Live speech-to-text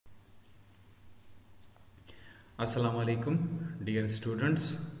Assalamu alaikum, dear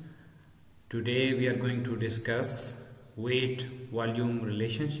students. Today we are going to discuss weight volume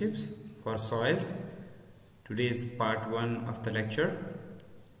relationships for soils. Today is part 1 of the lecture.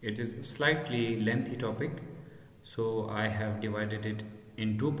 It is a slightly lengthy topic, so I have divided it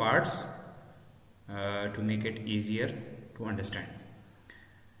in 2 parts to make it easier to understand.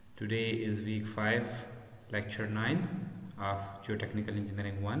 Today is week 5, lecture 9 of Geotechnical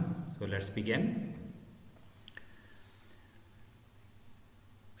Engineering 1. So let's begin.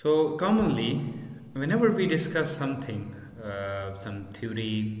 So commonly, whenever we discuss something, some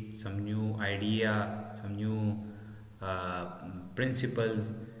theory, some new idea, some new principles,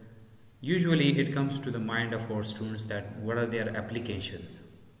 usually it comes to the mind of our students that what are their applications,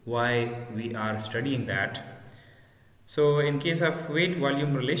 why we are studying that. So in case of weight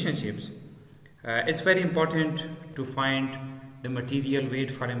volume relationships, it's very important to find the material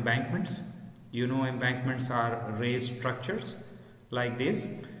weight for embankments. You know, embankments are raised structures like this.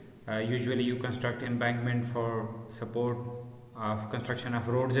 Usually you construct embankment for support of construction of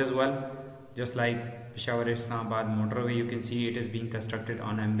roads as well. Just like Peshawar Islamabad motorway, you can see it is being constructed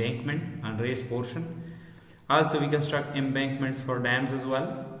on embankment, on raised portion. Also we construct embankments for dams as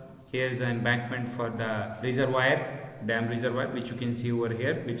well. Here is an embankment for the reservoir, dam reservoir, which you can see over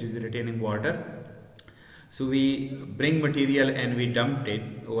here, which is retaining water. So we bring material and we dump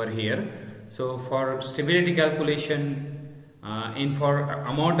it over here. So for stability calculation, for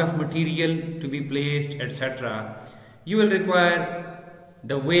amount of material to be placed, etc., you will require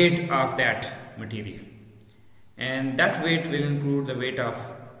the weight of that material, and that weight will include the weight of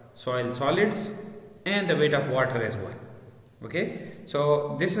soil solids and the weight of water as well. Okay,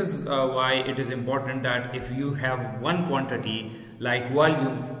 so this is why it is important that if you have one quantity like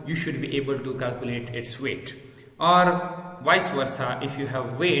volume, you should be able to calculate its weight, or vice versa, if you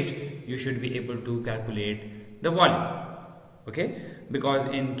have weight, you should be able to calculate the volume. Okay, because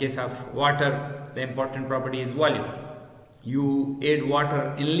in case of water, the important property is volume. You add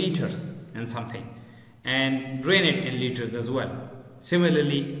water in liters and something and drain it in liters as well.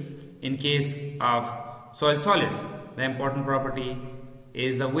 Similarly, in case of soil solids, the important property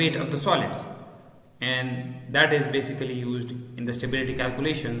is the weight of the solids, and that is basically used in the stability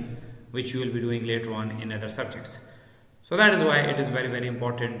calculations, which you will be doing later on in other subjects. So that is why it is very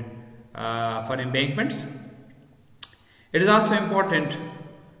important for embankments. It is also important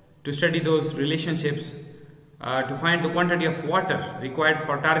to study those relationships to find the quantity of water required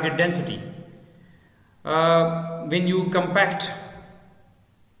for target density. When you compact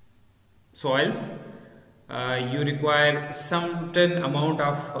soils, you require certain amount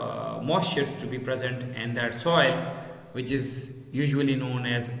of moisture to be present in that soil, which is usually known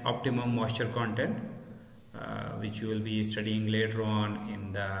as optimum moisture content, which you will be studying later on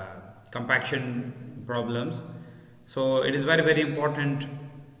in the compaction problems. So it is very important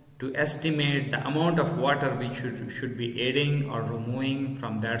to estimate the amount of water which should be adding or removing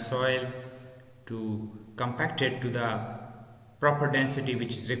from that soil to compact it to the proper density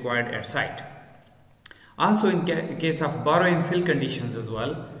which is required at site. Also in case of borrow and fill conditions as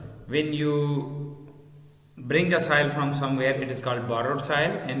well, when you bring a soil from somewhere, it is called borrowed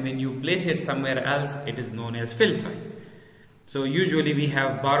soil, and when you place it somewhere else, it is known as fill soil. So usually we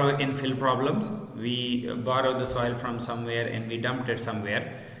have borrow and fill problems. We borrow the soil from somewhere and we dumped it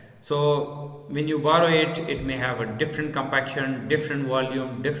somewhere. So when you borrow it, it may have a different compaction, different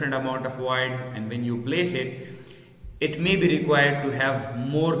volume, different amount of voids, and when you place it, it may be required to have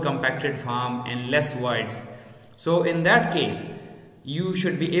more compacted form and less voids. So in that case, you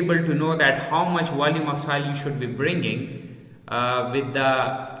should be able to know that how much volume of soil you should be bringing with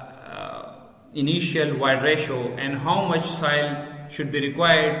the initial void ratio, and how much soil should be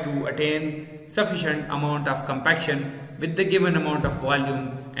required to attain sufficient amount of compaction with the given amount of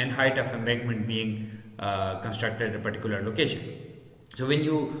volume and height of embankment being constructed at a particular location. So when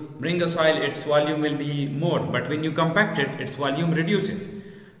you bring a soil, its volume will be more, but when you compact it, its volume reduces.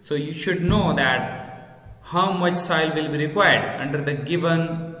 So you should know that how much soil will be required under the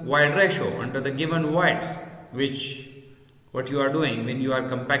given void ratio, under the given voids, which what you are doing when you are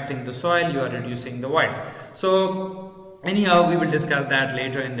compacting the soil, you are reducing the voids. So anyhow, we will discuss that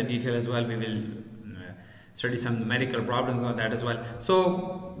later in the detail as well. We will study some numerical problems on that as well.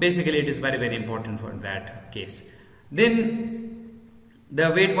 So basically it is very important for that case. Then the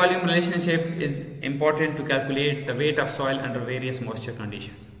weight volume relationship is important to calculate the weight of soil under various moisture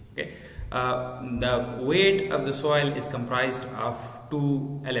conditions. Okay, the weight of the soil is comprised of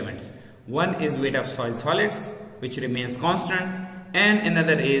 2 elements. One is weight of soil solids, which remains constant, and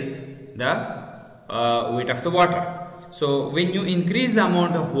another is the weight of the water. So when you increase the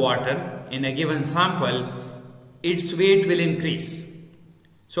amount of water in a given sample, its weight will increase.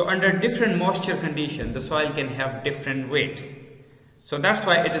 So under different moisture condition, the soil can have different weights. So that's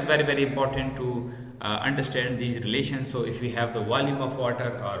why it is very, very important to understand these relations. So if we have the volume of water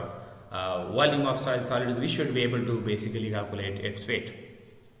or volume of soil solids, we should be able to basically calculate its weight.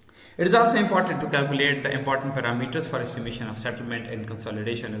 It is also important to calculate the important parameters for estimation of settlement and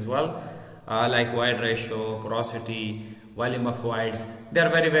consolidation as well, like void ratio, porosity, volume of voids. They are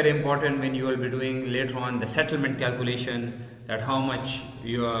very, very important when you will be doing later on the settlement calculation, that how much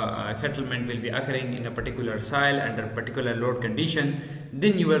your settlement will be occurring in a particular soil under particular load condition.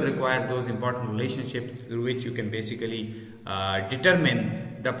 Then you will require those important relationships through which you can basically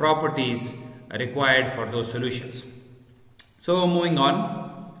determine the properties required for those solutions. So moving on,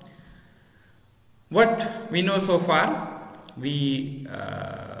 what we know so far, we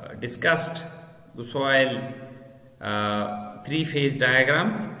discussed the soil three-phase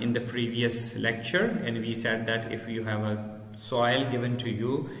diagram in the previous lecture, and we said that if you have a soil given to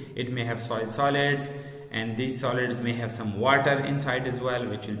you, it may have soil solids, and these solids may have some water inside as well,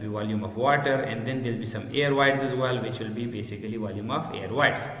 which will be volume of water, and then there will be some air voids as well, which will be basically volume of air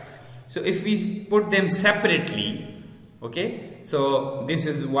voids. So if we put them separately, okay, so this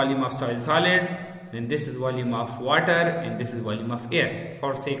is volume of soil solids, then this is volume of water, and this is volume of air,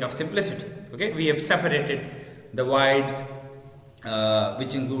 for sake of simplicity. Okay, we have separated the voids,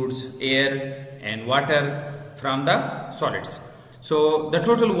 which includes air and water, from the solids. So the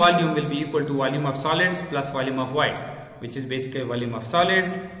total volume will be equal to volume of solids plus volume of voids, which is basically volume of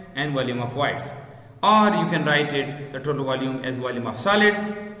solids and volume of voids. Or you can write it, the total volume as volume of solids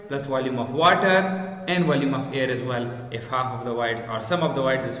plus volume of water and volume of air as well. If half of the voids or some of the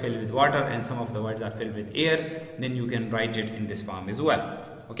voids is filled with water and some of the voids are filled with air, then you can write it in this form as well.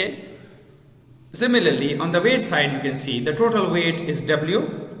 Okay. Similarly, on the weight side, you can see the total weight is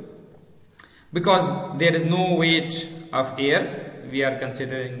W. Because there is no weight of air, we are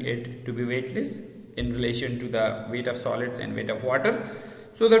considering it to be weightless in relation to the weight of solids and weight of water.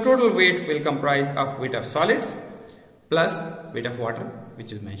 So the total weight will comprise of weight of solids plus weight of water,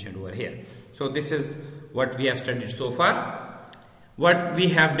 which is mentioned over here. So this is what we have studied so far. What we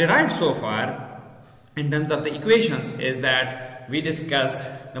have derived so far in terms of the equations is that we discuss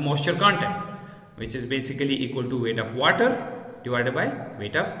the moisture content, which is basically equal to weight of water divided by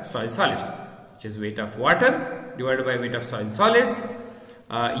weight of soil solids, which is weight of water divided by weight of soil solids,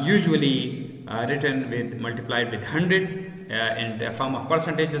 usually written with multiplied with 100 in the form of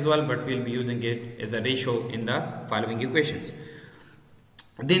percentage as well, but we will be using it as a ratio in the following equations.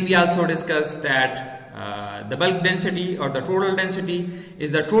 Then we also discussed that the bulk density or the total density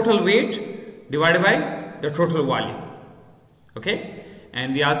is the total weight divided by the total volume. Okay,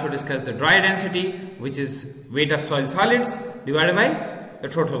 and we also discussed the dry density, which is weight of soil solids divided by the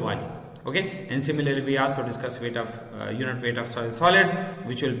total volume. Okay, and similarly we also discuss weight of unit weight of soil solids,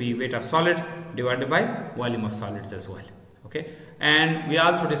 which will be weight of solids divided by volume of solids as well. Okay, and we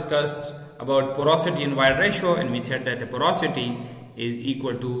also discussed about porosity and void ratio, and we said that the porosity is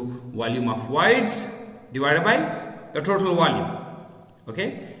equal to volume of voids divided by the total volume.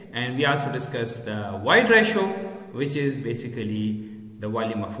 Okay, and we also discussed the void ratio, which is basically the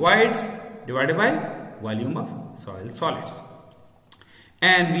volume of voids divided by volume of soil solids.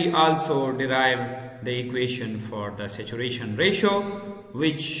 And we also derived the equation for the saturation ratio,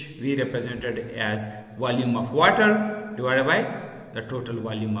 which we represented as volume of water divided by the total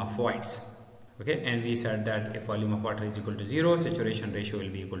volume of voids. Okay, and we said that if volume of water is equal to 0, saturation ratio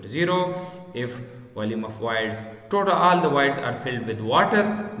will be equal to 0. If volume of voids, total all the voids are filled with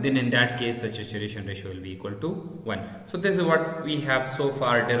water, then in that case the saturation ratio will be equal to 1. So this is what we have so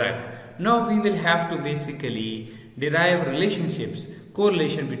far derived. Now we will have to basically derive relationships,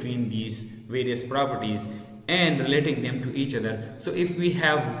 correlation between these various properties and relating them to each other. So if we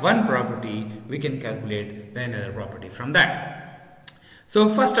have one property, we can calculate the another property from that. So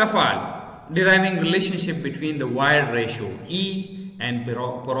first of all, deriving relationship between the void ratio E and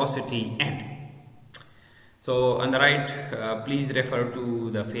porosity N. So on the right, please refer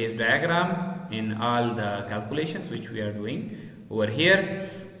to the phase diagram in all the calculations which we are doing over here.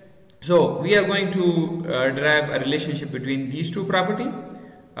 So we are going to derive a relationship between these two properties,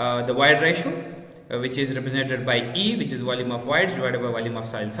 the void ratio, which is represented by E, which is volume of voids divided by volume of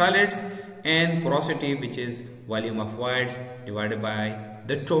soil solids, and porosity, which is volume of voids divided by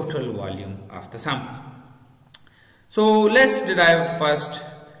the total volume of the sample. So let's derive first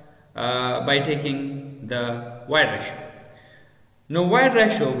by taking the void ratio. Now void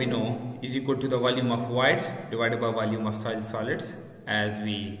ratio we know is equal to the volume of voids divided by volume of soil solids, as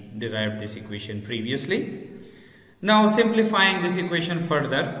we derived this equation previously. Now simplifying this equation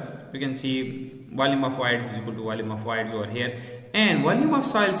further, we can see volume of voids is equal to volume of voids over here, and volume of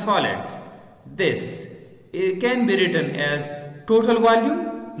soil solids, this it can be written as total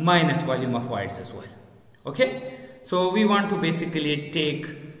volume minus volume of voids as well. Okay, so we want to basically take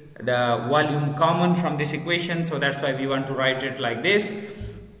the volume common from this equation, so that's why we want to write it like this,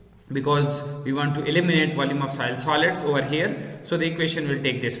 because we want to eliminate volume of soil solids over here, so the equation will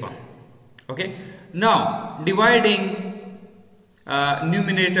take this one. Okay, now dividing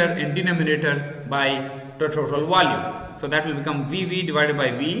numerator and denominator by the total volume, so that will become VV divided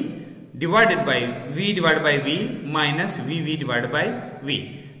by V divided by V divided by V minus VV divided by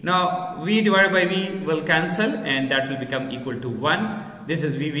V. Now V divided by V will cancel and that will become equal to 1. This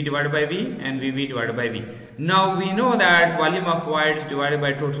is VV divided by V and VV divided by V. Now we know that volume of voids divided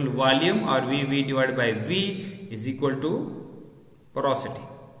by total volume, or VV divided by V, is equal to porosity.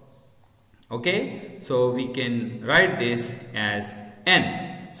 Okay, so we can write this as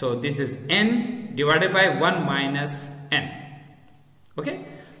N. So this is N divided by 1 minus N. Okay,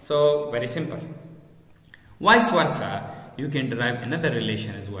 so very simple. Vice versa, you can derive another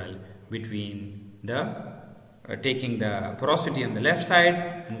relation as well between the taking the porosity on the left side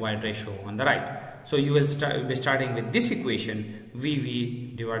and void ratio on the right. So you will be starting with this equation,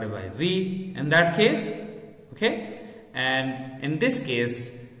 VV divided by V in that case. Okay, and in this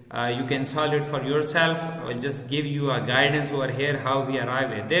case you can solve it for yourself. I will just give you a guidance over here how we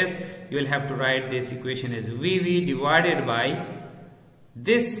arrive at this. You will have to write this equation as VV divided by,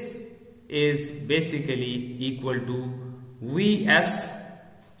 this is basically equal to Vs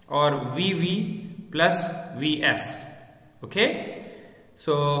or VV plus Vs. Okay,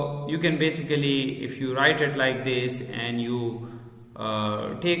 so you can basically, if you write it like this and you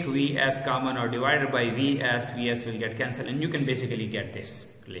take Vs common or divided by Vs will get cancelled, and you can basically get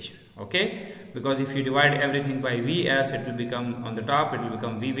this relation. Okay, because if you divide everything by Vs, it will become, on the top it will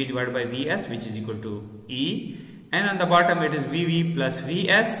become VV divided by Vs, which is equal to E, and on the bottom it is VV plus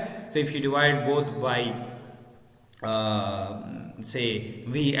Vs. So if you divide both by say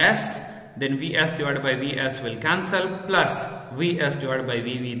Vs, then Vs divided by Vs will cancel, plus Vs divided by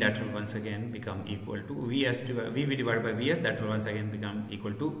Vv, that will once again become equal to Vv divided by Vs, that will once again become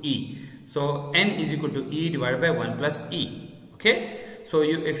equal to E. So N is equal to E divided by 1 plus E. Okay, so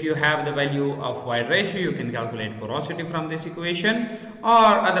if you have the value of void ratio, you can calculate porosity from this equation,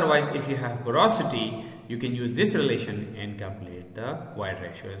 or otherwise if you have porosity, you can use this relation and calculate the void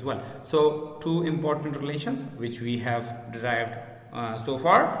ratio as well. So two important relations which we have derived so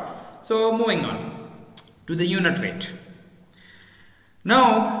far. So moving on to the unit weight.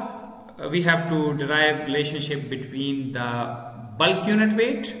 Now we have to derive relationship between the bulk unit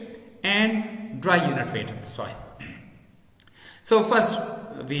weight and dry unit weight of the soil. So first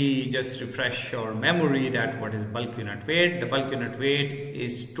we just refresh our memory that what is bulk unit weight. The bulk unit weight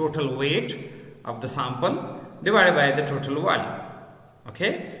is total weight of the sample divided by the total volume.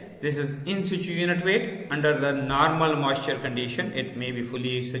 Okay, this is in situ unit weight under the normal moisture condition. It may be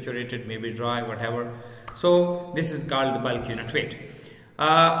fully saturated, may be dry, whatever. So this is called the bulk unit weight.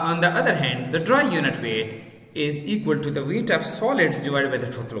 On the other hand, the dry unit weight is equal to the weight of solids divided by the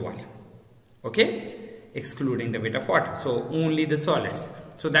total volume. Okay, excluding the weight of water, so only the solids.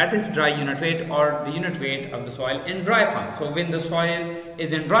 So that is dry unit weight, or the unit weight of the soil in dry form. So when the soil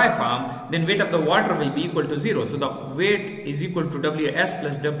is in dry form, then weight of the water will be equal to 0. So the weight is equal to Ws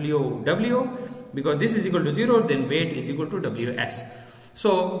plus WW, because this is equal to 0, then weight is equal to Ws.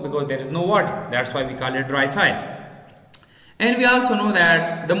 So because there is no water, that's why we call it dry soil. And we also know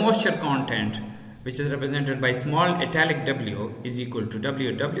that the moisture content, which is represented by small italic W, is equal to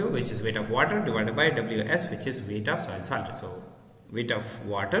WW, which is weight of water, divided by Ws, which is weight of soil solids. So weight of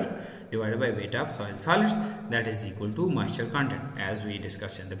water divided by weight of soil solids, that is equal to moisture content, as we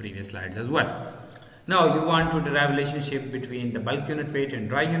discussed in the previous slides as well. Now you want to derive relationship between the bulk unit weight and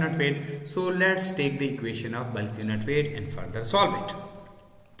dry unit weight. So let's take the equation of bulk unit weight and further solve it.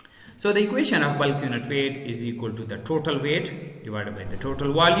 So the equation of bulk unit weight is equal to the total weight divided by the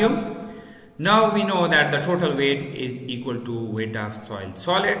total volume. Now we know that the total weight is equal to weight of soil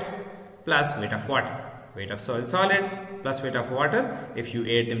solids plus weight of water. Weight of soil solids plus weight of water, if you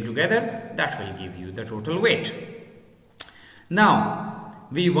add them together, that will give you the total weight. Now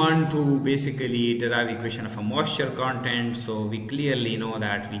we want to basically derive equation of a moisture content, so we clearly know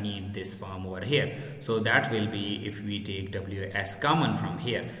that we need this form over here. So that will be if we take Ws common from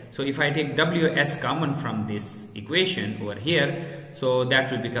here. So if I take Ws common from this equation over here, so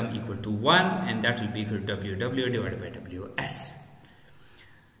that will become equal to 1, and that will be equal to WW divided by Ws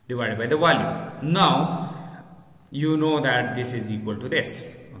divided by the volume. Now you know that this is equal to this.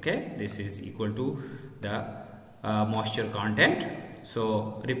 Okay, this is equal to the moisture content.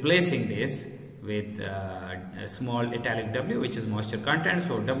 So replacing this with a small italic w, which is moisture content.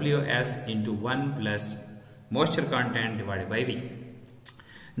 So Ws into 1 plus moisture content divided by V.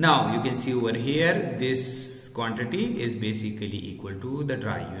 Now you can see over here this quantity is basically equal to the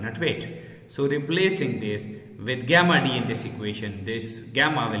dry unit weight. So replacing this with gamma d in this equation, this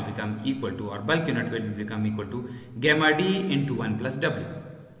gamma will become equal to, or bulk unit weight will become equal to gamma d into 1 plus W,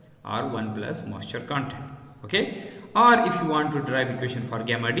 or 1 plus moisture content. Okay, or if you want to derive equation for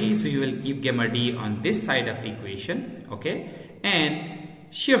gamma d, so you will keep gamma d on this side of the equation, okay, and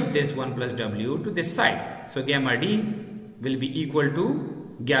shift this 1 plus W to this side. So gamma d will be equal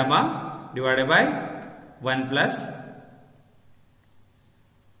to gamma divided by 1 plus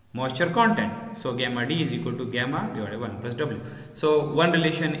moisture content. So gamma d is equal to gamma divided by 1 plus W. So one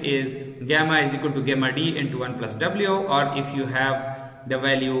relation is gamma is equal to gamma d into 1 plus W, or if you have the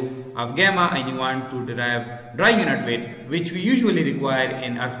value of gamma and you want to derive dry unit weight, which we usually require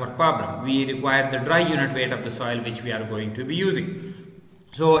in earthwork problem, we require the dry unit weight of the soil which we are going to be using.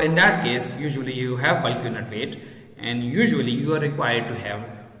 So in that case, usually you have bulk unit weight, and usually you are required to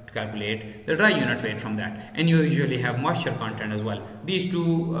calculate the dry unit weight from that, and you usually have moisture content as well. These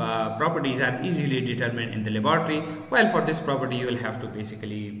two properties are easily determined in the laboratory, while for this property you will have to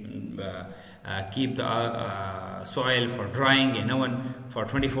basically keep the soil for drying in oven for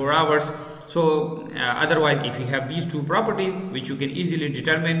 24 hours. So otherwise, if you have these two properties which you can easily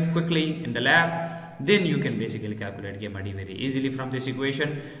determine quickly in the lab, then you can basically calculate gamma d very easily from this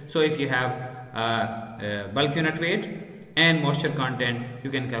equation. So if you have bulk unit weight and moisture content, you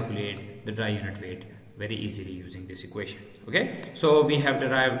can calculate the dry unit weight very easily using this equation. Okay, so we have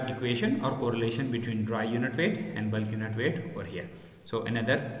derived equation or correlation between dry unit weight and bulk unit weight over here. So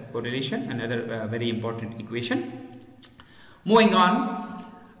another correlation, another very important equation. Moving on,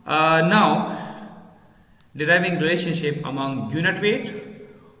 now deriving relationship among unit weight,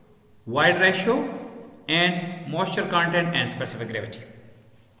 void ratio, and moisture content and specific gravity.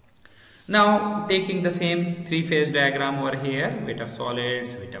 Now taking the same three-phase diagram over here, weight of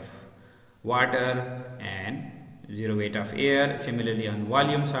solids, weight of water, and zero weight of air. Similarly on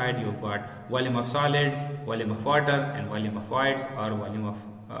volume side, you've got volume of solids, volume of water, and volume of voids, or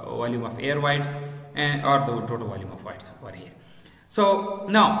volume of air voids, and or the total volume of voids over here. So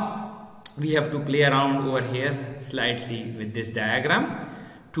now we have to play around over here slightly with this diagram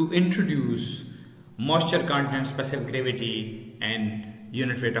to introduce moisture content, specific gravity, and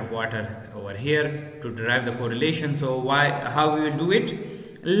unit weight of water over here to derive the correlation. So how we will do it?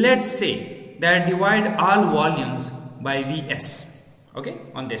 Let's say that divide all volumes by Vs, okay,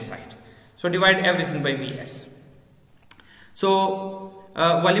 on this side. So divide everything by Vs. So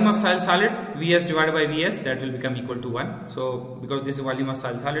volume of soil solids, Vs divided by Vs, that will become equal to 1. So because this is volume of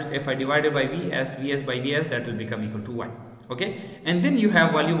soil solids, if I divide it by Vs, Vs by Vs, that will become equal to 1. Okay, and then you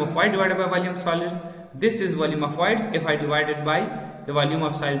have volume of void divided by volume of solids. This is volume of voids. If I divide it by the volume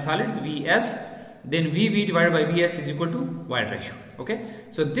of soil solids, Vs, then Vv divided by Vs is equal to void ratio. Okay,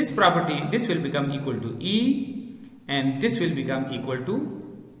 so this property, this will become equal to E, and this will become equal to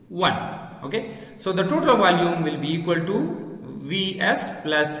 1. Okay, so the total volume will be equal to Vs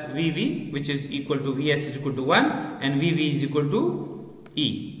plus Vv, which is equal to Vs is equal to 1 and Vv is equal to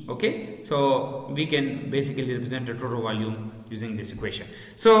E. Okay, so we can basically represent the total volume using this equation.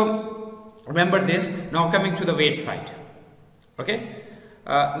 So remember this. Now coming to the weight side. Okay,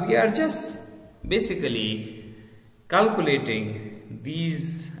 we are just basically calculating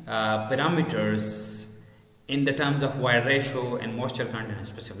these parameters in the terms of void ratio and moisture content and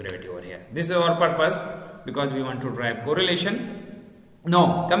specific gravity over here. This is our purpose because we want to derive correlation.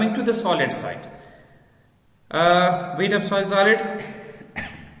 Now coming to the solid side, weight of soil solids,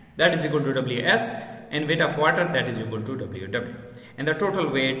 that is equal to Ws, and weight of water, that is equal to Ww, and the total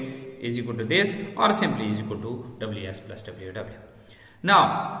weight is equal to this, or simply is equal to Ws plus Ww.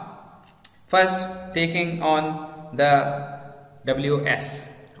 Now first taking on the Ws,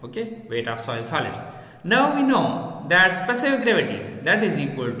 okay, weight of soil solids. Now we know that specific gravity, that is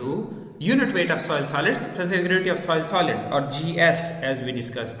equal to unit weight of soil solids, specific gravity of soil solids, or GS, as we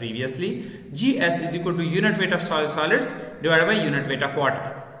discussed previously. GS is equal to unit weight of soil solids divided by unit weight of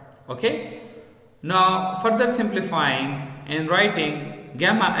water. Okay, now further simplifying and writing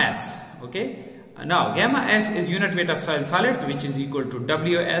gamma S. Okay, now gamma S is unit weight of soil solids, which is equal to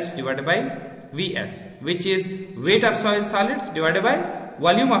Ws divided by Vs, which is weight of soil solids divided by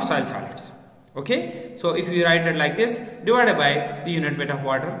volume of soil solids. Okay, so if we write it like this, divided by the unit weight of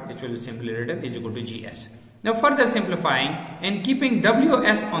water, which will be simply written is equal to Gs. Now further simplifying and keeping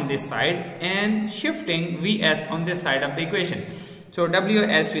Ws on this side and shifting Vs on this side of the equation. So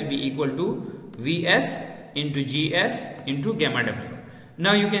Ws will be equal to Vs into Gs into gamma W.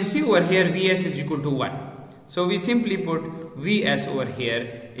 Now you can see over here Vs is equal to 1. So we simply put Vs over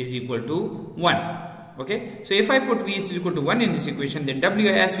here is equal to 1. Okay, so if I put Vs is equal to 1 in this equation, then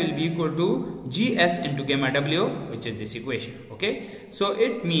Ws will be equal to Gs into gamma W, which is this equation. Okay, so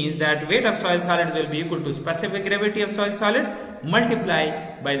it means that weight of soil solids will be equal to specific gravity of soil solids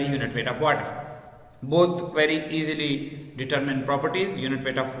multiplied by the unit weight of water. Both very easily determined properties. Unit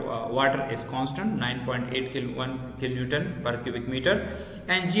weight of water is constant, 9.8 kilonewton per cubic meter,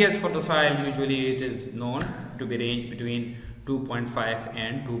 and Gs for the soil usually it is known to be range between 2.5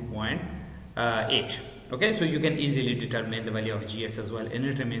 and 2.8. Okay, so you can easily determine the value of Gs as well, and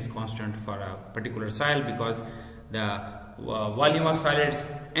it remains constant for a particular soil because the volume of solids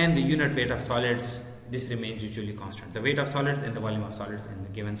and the unit weight of solids, this remains usually constant. The weight of solids and the volume of solids in the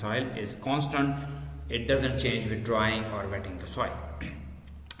given soil is constant. It doesn't change with drying or wetting the soil.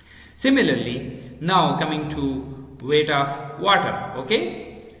 Similarly, now coming to weight of water.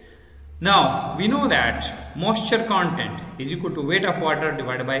 Okay, now we know that moisture content is equal to weight of water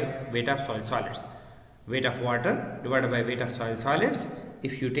divided by weight of soil solids. Weight of water divided by weight of soil solids,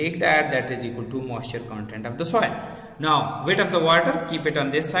 if you take that, that is equal to moisture content of the soil. Now weight of the water, keep it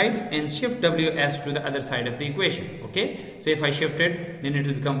on this side and shift Ws to the other side of the equation. Okay, so if I shift it, then it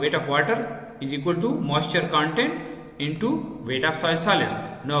will become weight of water is equal to moisture content into weight of soil solids.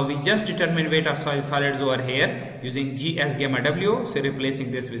 Now we just determined weight of soil solids over here using G as gamma W, so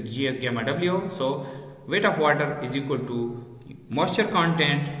replacing this with G as gamma W. So weight of water is equal to moisture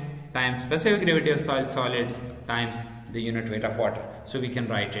content times specific gravity of soil solids times the unit weight of water. So we can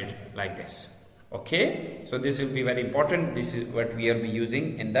write it like this. Okay, so this will be very important. This is what we will be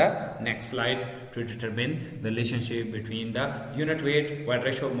using in the next slide to determine the relationship between the unit weight, void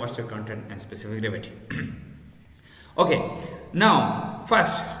ratio, moisture content and specific gravity. Okay, now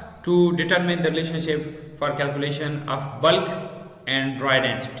first to determine the relationship for calculation of bulk and dry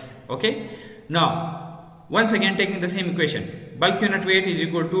density. Okay, now once again taking the same equation, bulk unit weight is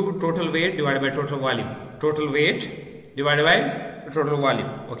equal to total weight divided by total volume. Total weight divided by total volume.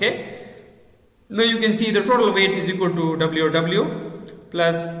 Okay, now you can see the total weight is equal to WW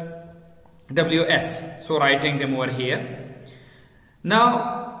plus Ws. So writing them over here.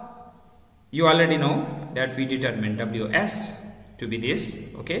 Now you already know that we determined Ws to be this.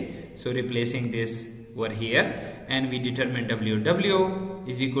 Okay, so replacing this over here, and we determined WW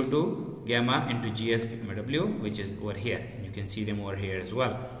is equal to gamma into Gs gamma W, which is over here. You can see them over here as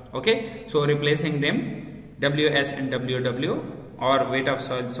well. Okay, so replacing them, Ws and WW or weight of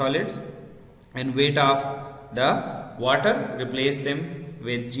soil solids and weight of the water, replace them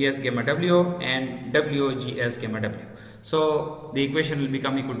with Gs gamma W and WGs gamma W. So the equation will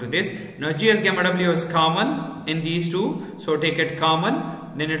become equal to this. Now Gs gamma W is common in these two, so take it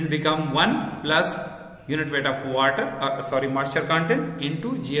common, then it will become 1 plus unit weight of water, moisture content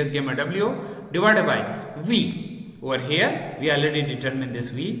into Gs gamma W divided by V. Over here we already determined this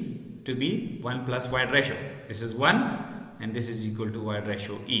V to be 1 plus void ratio. This is 1 and this is equal to void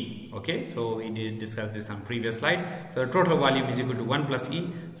ratio E. Okay, so we did discuss this on previous slide. So the total volume is equal to 1 plus E,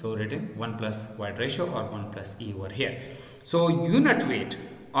 so written 1 plus void ratio or 1 plus E over here. So unit weight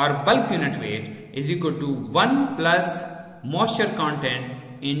or bulk unit weight is equal to 1 plus moisture content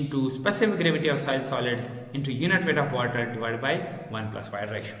into specific gravity of soil solids into unit weight of water divided by 1 plus void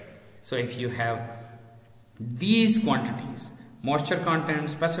ratio. So if you have these quantities, moisture content,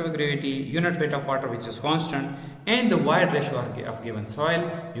 specific gravity, unit weight of water which is constant, and the void ratio of given soil,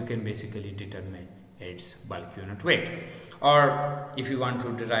 you can basically determine its bulk unit weight. Or if you want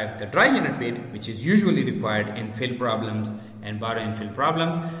to derive the dry unit weight, which is usually required in fill problems and borrow and fill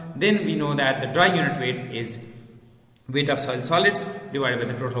problems, then we know that the dry unit weight is weight of soil solids divided by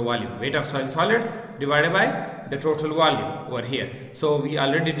the total volume. Weight of soil solids divided by the total volume over here. So we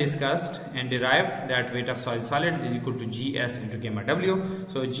already discussed and derived that weight of soil solids is equal to Gs into gamma W.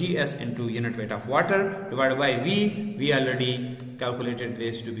 So Gs into unit weight of water divided by V. We already calculated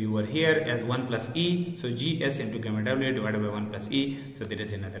this to be over here as 1 plus E. So Gs into gamma W divided by 1 plus E. So there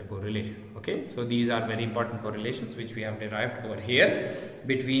is another correlation. Okay, so these are very important correlations which we have derived over here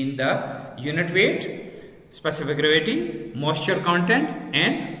between the unit weight, specific gravity, moisture content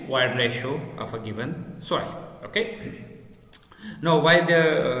and void ratio of a given soil. Okay, now why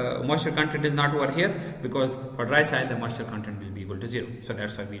the moisture content is not over here? Because for dry soil the moisture content will be equal to 0, so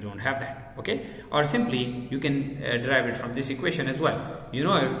that's why we don't have that. Okay, or simply you can derive it from this equation as well. You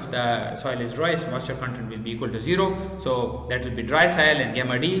know, if the soil is dry, so moisture content will be equal to 0, so that will be dry soil and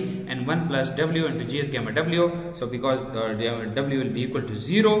gamma D and 1 plus W into Gs gamma W. So because the W will be equal to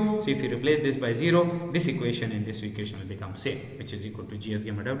 0, so if you replace this by 0, this equation and this equation will become same, which is equal to Gs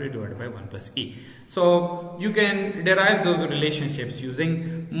gamma W divided by 1 plus E. So you can derive those relations relationships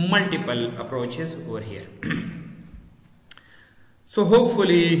using multiple approaches over here. So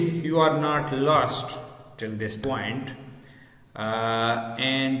hopefully you are not lost till this point.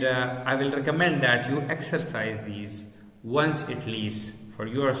 I will recommend that you exercise these once at least for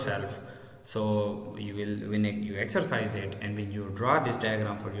yourself. So when you exercise it and when you draw this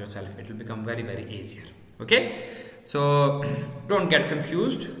diagram for yourself, it will become very, very easier. Okay, so don't get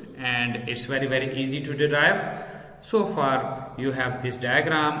confused, and it's very, very easy to derive. So far you have this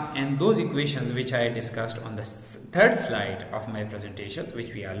diagram and those equations which I discussed on the third slide of my presentations,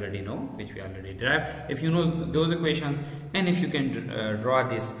 which we already know, which we already derived. If you know those equations and if you can draw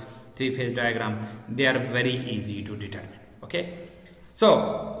this three-phase diagram, they are very easy to determine. Okay,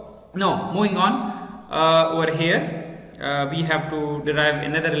 so now moving on, over here we have to derive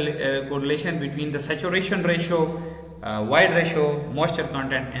another correlation between the saturation ratio, void ratio, moisture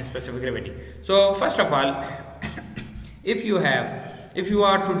content and specific gravity. So first of all, if you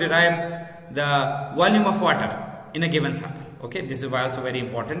are to derive the volume of water in a given sample, okay, this is also very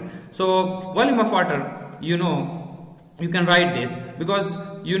important. So volume of water, you can write this because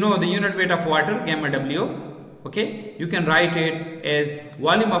you know the unit weight of water, gamma W. Okay, you can write it as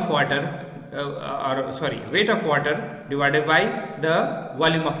volume of water weight of water divided by the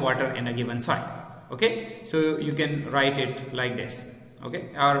volume of water in a given soil. Okay, so you can write it like this. Okay,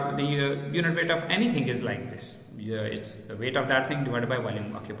 or the unit weight of anything is like this. It's the weight of that thing divided by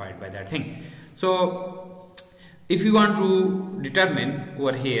volume occupied by that thing. So if you want to determine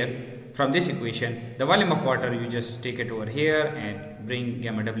over here from this equation the volume of water, you just take it over here and bring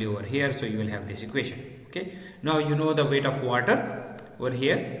gamma W over here, so you will have this equation. Okay, now you know the weight of water over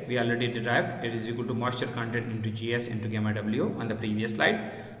here, we already derived. It is equal to moisture content into GS into gamma W on the previous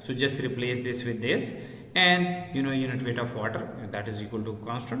slide. So just replace this with this, and unit weight of water, that is equal to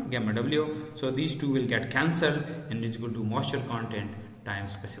constant gamma W. So these two will get cancelled and is equal to moisture content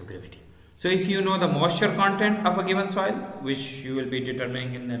times specific gravity. So if you know the moisture content of a given soil, which you will be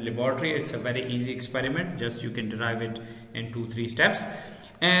determining in the laboratory, it's a very easy experiment, just you can derive it in 2-3 steps.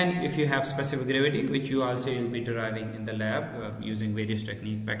 And if you have specific gravity, which you also will be deriving in the lab using various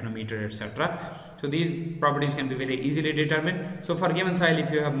techniques, pacnometer, etc. So these properties can be very easily determined. So for given soil,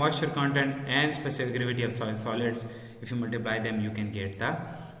 if you have moisture content and specific gravity of soil solids, if you multiply them, you can get the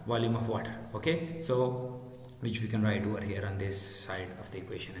volume of water. Okay, so which we can write over here on this side of the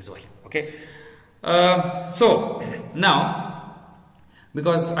equation as well. Okay, so now,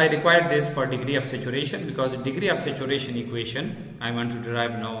 because I required this for degree of saturation, because degree of saturation equation, I want to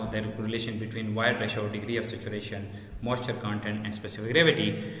derive now the correlation between void ratio, degree of saturation, moisture content and specific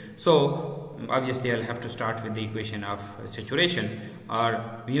gravity. So obviously I'll have to start with the equation of saturation,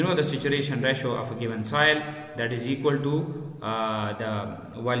 or the saturation ratio of a given soil, that is equal to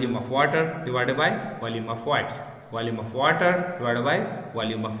the volume of water divided by volume of voids, volume of water divided by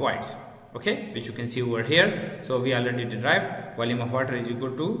volume of voids. Okay, which you can see over here. So we already derived volume of water is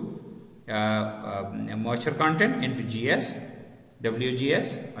equal to moisture content into GS,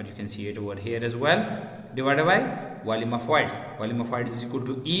 WGS, or you can see it over here as well, divided by volume of voids. Volume of voids is equal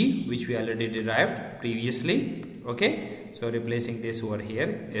to E, which we already derived previously. Okay, so replacing this over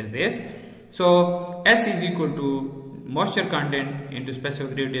here is this. So S is equal to moisture content into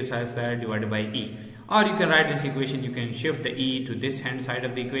specific gravity of soil divided by E. Or you can write this equation, you can shift the E to this hand side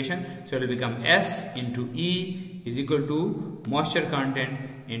of the equation. So it will become S into E is equal to moisture content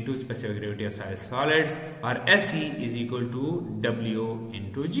into specific gravity of soil solids, or SE is equal to W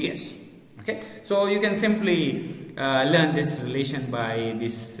into GS. Okay, so you can simply learn this relation by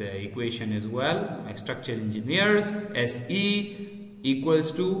this equation as well. Structural engineers, SE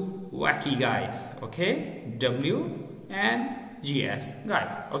equals to wacky guys, okay, W and GS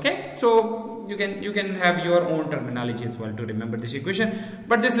guys. Okay, so you can have your own terminology as well to remember this equation,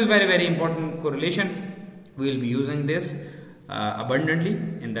 but this is very, very important correlation. We will be using this abundantly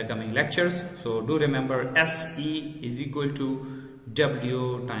in the coming lectures. So do remember SE is equal to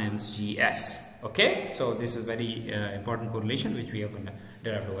W times GS. Okay, so this is very important correlation which we have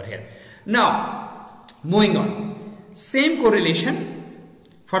derived over here. Now moving on, same correlation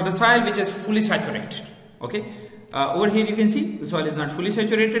for the soil which is fully saturated. Okay, over here you can see the soil is not fully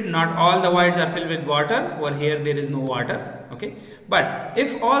saturated, not all the voids are filled with water. Over here there is no water. Okay, but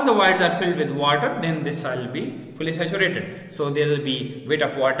if all the voids are filled with water, then this soil will be fully saturated. So there will be weight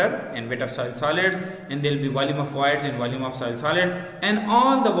of water and weight of soil solids, and there will be volume of voids and volume of soil solids, and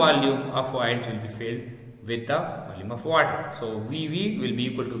all the volume of voids will be filled with the volume of water. So VV will be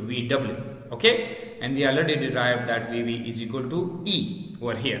equal to VW. Okay, and we already derived that VV is equal to E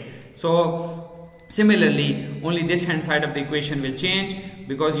over here. So similarly, only this hand side of the equation will change,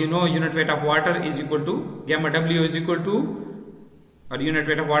 because unit weight of water is equal to gamma W is equal to or unit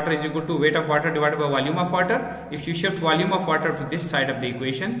weight of water is equal to weight of water divided by volume of water. If you shift volume of water to this side of the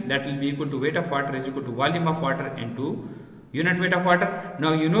equation, that will be equal to weight of water is equal to volume of water into unit weight of water.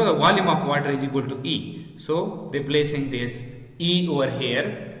 Now you know the volume of water is equal to E. So replacing this E over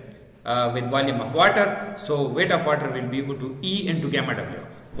here with volume of water, so weight of water will be equal to E into gamma W.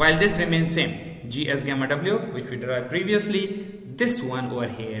 While this remains same, G as gamma W, which we derived previously, this one over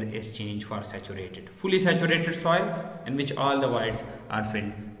here is changed for saturated, fully saturated soil in which all the voids are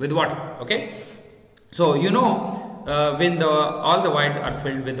filled with water. Okay, so you know when all the voids are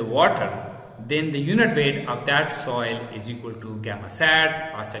filled with the water, then the unit weight of that soil is equal to gamma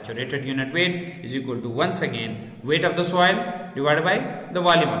sat, or saturated unit weight is equal to, once again, weight of the soil divided by the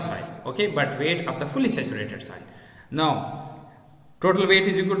volume of soil. Okay, but weight of the fully saturated soil. Now total weight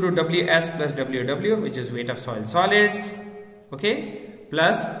is equal to Ws plus WW, which is weight of soil solids, okay,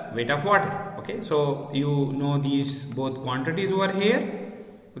 plus weight of water. Okay, so you know these both quantities over here,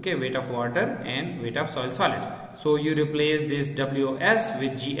 okay, weight of water and weight of soil solids. So you replace this Ws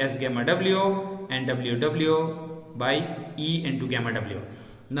with Gs gamma W and WW by E into gamma W.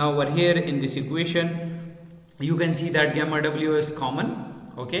 Now over here in this equation, you can see that gamma W is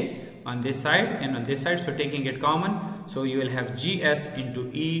common, okay, on this side and on this side. So taking it common, so you will have Gs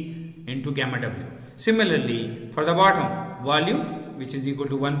into E into gamma W. Similarly for the bottom, volume, which is equal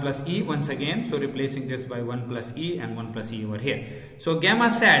to 1 plus E once again, so replacing this by 1 plus E and 1 plus E over here. So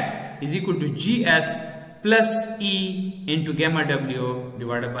gamma sat is equal to Gs plus E into gamma W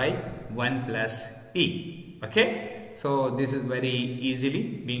divided by 1 plus E. Okay, so this is very easily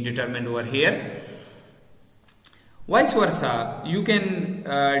being determined over here. Vice versa, you can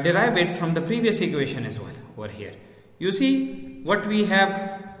derive it from the previous equation as well over here. You see what we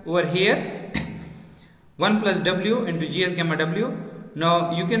have over here, 1 plus W into Gs gamma W.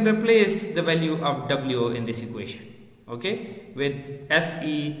 Now you can replace the value of W in this equation, okay, with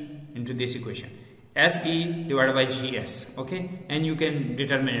Se into this equation, Se divided by Gs, okay, and you can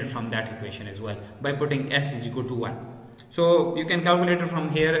determine it from that equation as well by putting S is equal to 1. So you can calculate it from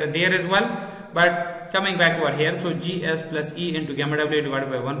here there as well, but coming back over here, so Gs plus E into gamma W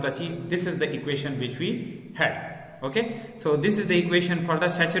divided by 1 plus E, this is the equation which we had. Okay, so this is the equation for the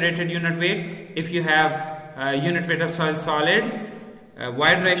saturated unit weight. If you have unit weight of soil solids,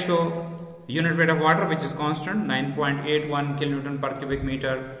 void ratio, unit weight of water, which is constant 9.81 kilonewton per cubic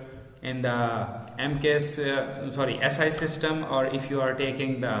meter in the SI system, or if you are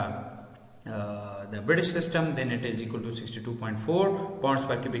taking the British system, then it is equal to 62.4 pounds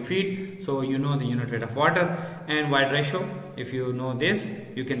per cubic feet. So you know the unit weight of water and void ratio. If you know this,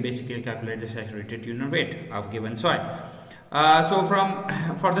 you can basically calculate the saturated unit weight of given soil. So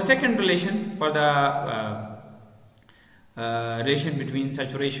for the second relation, for the relation between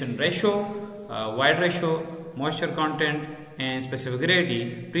saturation ratio, void ratio, moisture content and specific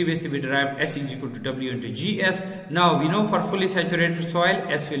gravity, previously we derived S is equal to W into Gs. Now we know for fully saturated soil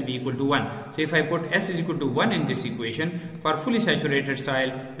S will be equal to 1. So if I put S is equal to 1 in this equation, for fully saturated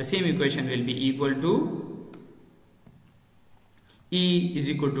soil the same equation will be equal to E is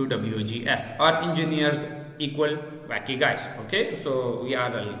equal to WGS. Our engineers equal wacky guys. Okay, so we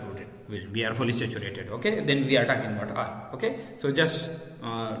are we are fully saturated. Okay, then we are talking about R. Okay, so just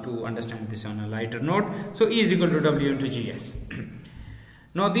to understand this on a lighter note, so E is equal to W into Gs.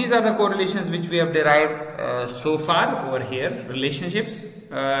 Now these are the correlations which we have derived so far over here, relationships.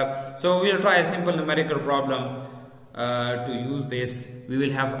 So we will try a simple numerical problem to use this. We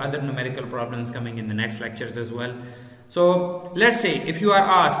will have other numerical problems coming in the next lectures as well. So let's say if you are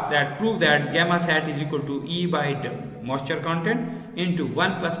asked that prove that gamma sat is equal to E by moisture content into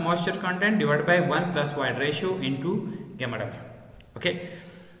 1 plus moisture content divided by 1 plus void ratio into gamma W. Okay,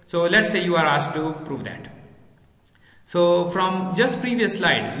 so let's say you are asked to prove that. So from just previous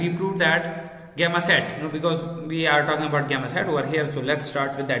slide we proved that gamma sat, because we are talking about gamma sat over here, so let's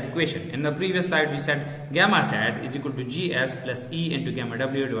start with that equation. In the previous slide we said gamma sat is equal to Gs plus E into gamma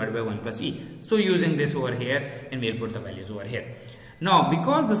W divided by 1 plus E. So using this over here, and we'll put the values over here. Now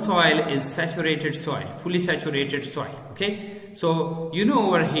because the soil is saturated soil, fully saturated soil, okay, so you know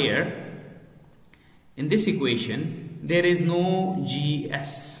over here in this equation there is no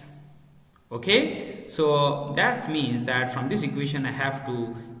Gs. Okay, so that means that from this equation I have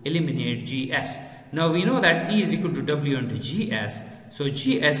to eliminate Gs. Now we know that E is equal to W into Gs, so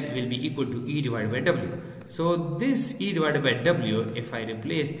Gs will be equal to E divided by W. So this E divided by W, if I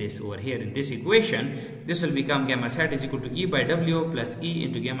replace this over here in this equation, this will become gamma sat is equal to E by W plus E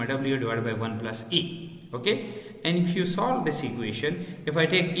into gamma W divided by 1 plus E. Okay, and if you solve this equation, if I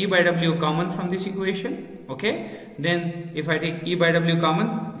take E by W common from this equation, okay, then if I take E by W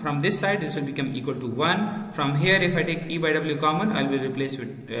common from this side, this will become equal to 1. From here, if I take E by W common, I will replace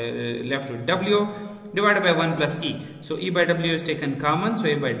with left with W divided by 1 plus E. So E by W is taken common, so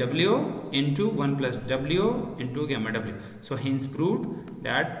E by W into 1 plus W into gamma W. So hence proved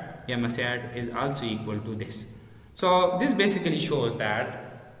that gamma SAT is also equal to this. So this basically shows that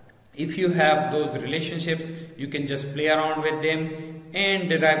if you have those relationships, you can just play around with them and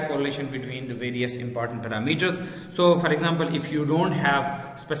derive correlation between the various important parameters. So for example, if you don't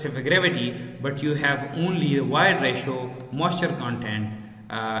have specific gravity but you have only the wide ratio, moisture content,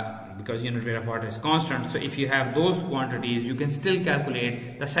 because unit weight of water is constant, so if you have those quantities, you can still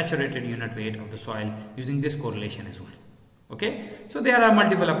calculate the saturated unit weight of the soil using this correlation as well. Okay, so there are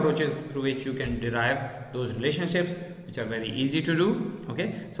multiple approaches through which you can derive those relationships, which are very easy to do.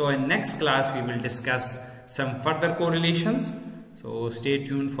 Okay, so in next class we will discuss some further correlations. So stay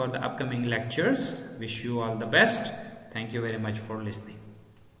tuned for the upcoming lectures. Wish you all the best. Thank you very much for listening.